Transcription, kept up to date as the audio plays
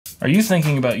Are you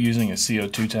thinking about using a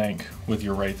CO2 tank with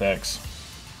your Wraith X?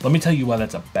 Let me tell you why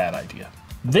that's a bad idea.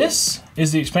 This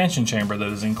is the expansion chamber that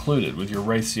is included with your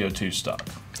Wraith CO2 stock.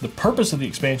 The purpose of the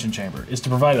expansion chamber is to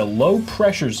provide a low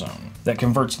pressure zone that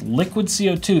converts liquid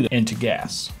CO2 into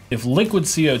gas. If liquid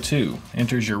CO2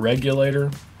 enters your regulator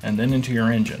and then into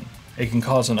your engine, it can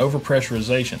cause an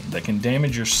overpressurization that can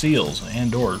damage your seals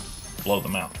and/or blow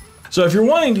them out. So if you're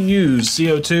wanting to use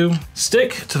CO2,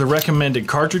 stick to the recommended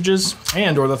cartridges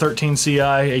and/or the 13 CI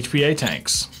HPA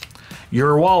tanks.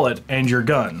 Your wallet and your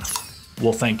gun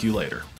will thank you later.